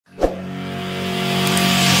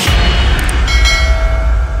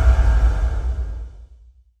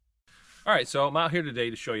All right, so I'm out here today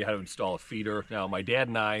to show you how to install a feeder. Now, my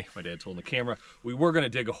dad's holding the camera, we were gonna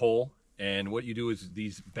dig a hole, and what you do is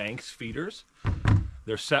these Banks feeders,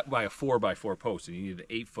 they're set by a 4x4 post, and you need an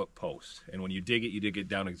 8-foot post. And when you dig it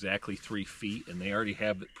down exactly 3 feet, and they already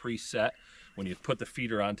have it preset. When you put the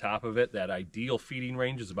feeder on top of it, that ideal feeding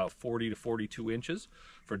range is about 40 to 42 inches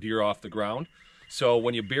for deer off the ground. So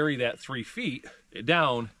when you bury that 3 feet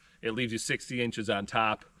down, it leaves you 60 inches on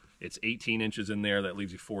top. It's 18 inches in there, that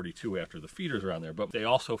leaves you 42 after the feeders are on there, but they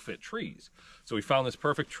also fit trees. So we found this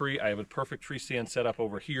perfect tree. I have a perfect tree stand set up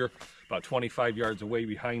over here, about 25 yards away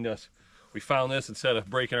behind us. We found this, instead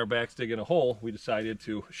of breaking our backs digging a hole, we decided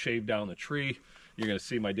to shave down the tree. You're gonna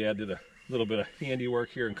see my dad did a little bit of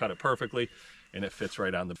handiwork here and cut it perfectly, and it fits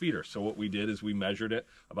right on the feeder. So what we did is we measured it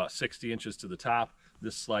about 60 inches to the top.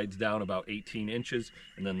 This slides down about 18 inches,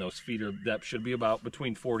 and then those feeder depth should be about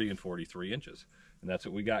between 40 and 43 inches. And that's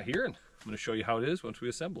what we got here, and I'm going to show you how it is once we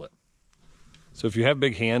assemble it. So if you have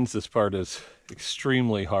big hands, this part is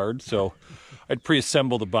extremely hard. So I'd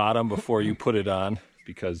pre-assemble the bottom before you put it on,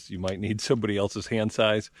 because you might need somebody else's hand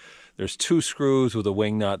size. There's 2 screws with a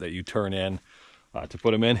wing nut that you turn in to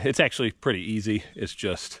put them in. It's actually pretty easy. It's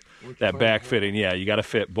just that back fitting. Yeah, you got to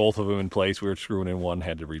fit both of them in place. We were screwing in one,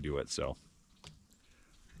 had to redo it. So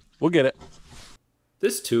we'll get it.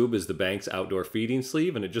 This tube is the Banks outdoor feeding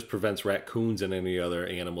sleeve, and it just prevents raccoons and any other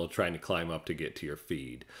animal trying to climb up to get to your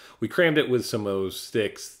feed. We crammed it with some of those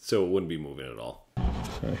sticks so it wouldn't be moving at all.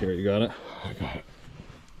 Right here, you got it? I got it.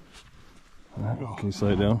 All right, can you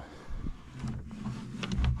slide it down?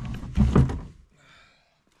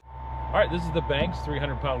 All right, this is the Banks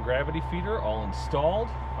 300-pound gravity feeder, all installed.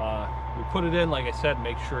 We put it in, like I said,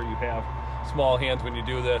 make sure you have small hands when you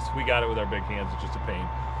do this. We got it with our big hands, it's just a pain.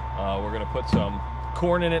 We're gonna put some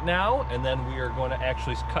corn in it now, and then we are going to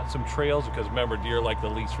actually cut some trails, because remember, deer like the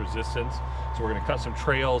least resistance. So we're going to cut some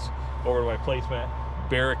trails over to my placemat,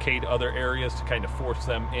 barricade other areas to kind of force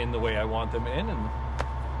them in the way I want them in, and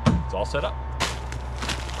it's all set up.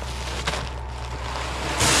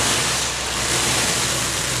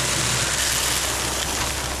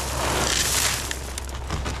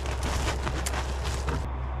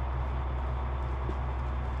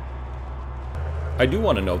 I do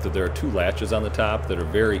want to note that there are 2 latches on the top that are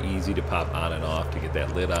very easy to pop on and off to get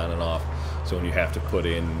that lid on and off. So when you have to put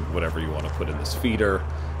in whatever you want to put in this feeder,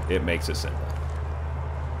 it makes it simple.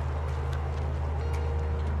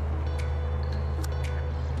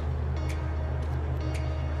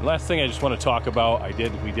 The last thing I just want to talk about,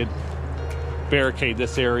 we did barricade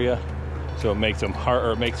this area so it makes them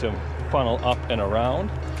funnel up and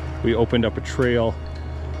around. We opened up a trail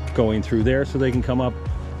going through there so they can come up,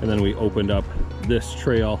 and then we opened up this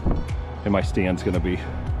trail, and my stand's gonna be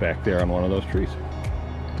back there on one of those trees.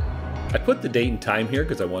 I put the date and time here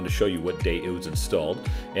because I wanted to show you what date it was installed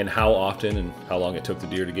and how often and how long it took the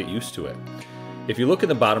deer to get used to it. If you look in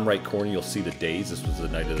the bottom right corner, you'll see the days. This was the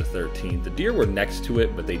night of the 13th. The deer were next to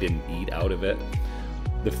it, but they didn't eat out of it.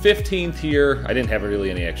 The 15th here, I didn't have really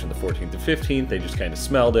any action the 14th. The 15th, they just kind of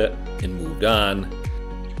smelled it and moved on.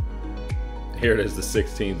 Here it is, the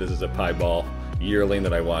 16th. This is a piebald yearling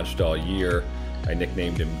that I watched all year. I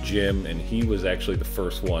nicknamed him Jim, and he was actually the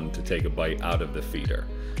first one to take a bite out of the feeder.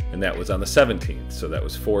 And that was on the 17th, so that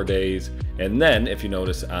was 4 days. And then, if you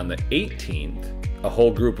notice, on the 18th, a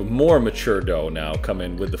whole group of more mature doe now come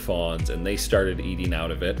in with the fawns, and they started eating out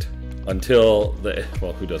of it until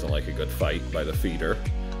well, who doesn't like a good fight by the feeder?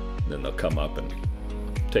 And then they'll come up and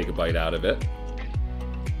take a bite out of it.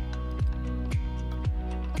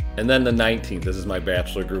 And then the 19th, this is my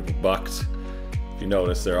bachelor group of bucks. If you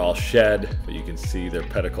notice, they're all shed, but you can see their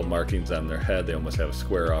pedicle markings on their head. They almost have a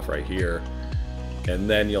square off right here. And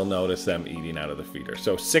then you'll notice them eating out of the feeder.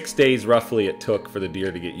 So 6 days roughly it took for the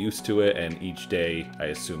deer to get used to it, and each day I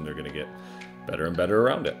assume they're gonna get better and better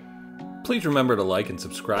around it. Please remember to like and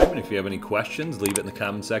subscribe, and if you have any questions, leave it in the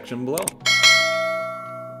comment section below.